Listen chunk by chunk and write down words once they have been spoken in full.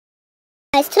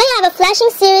Guys, today I have a flashing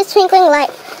series twinkling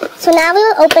light. So now we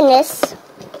will open this.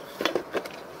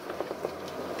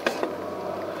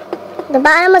 The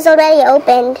bottom was already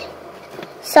opened,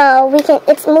 so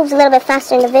it moves a little bit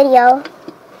faster in the video.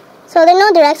 So there are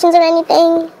no directions or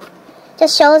anything.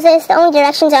 Just shows us. The only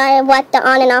directions are what the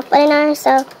on and off button are.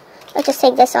 So let's just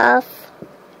take this off.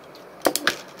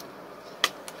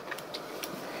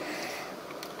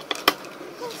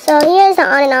 So here's the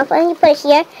on and off button. You put it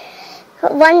here.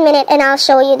 1 minute and I'll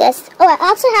show you this. Oh, I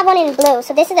also have one in blue.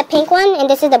 So this is the pink one and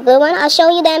this is the blue one. I'll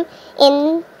show you them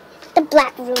in the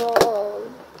black room.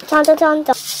 Dun, dun, dun,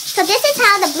 dun. So this is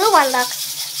how the blue one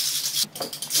looks.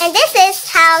 And this is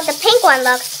how the pink one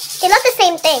looks. They look the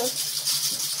same thing.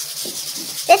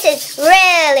 This is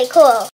really cool.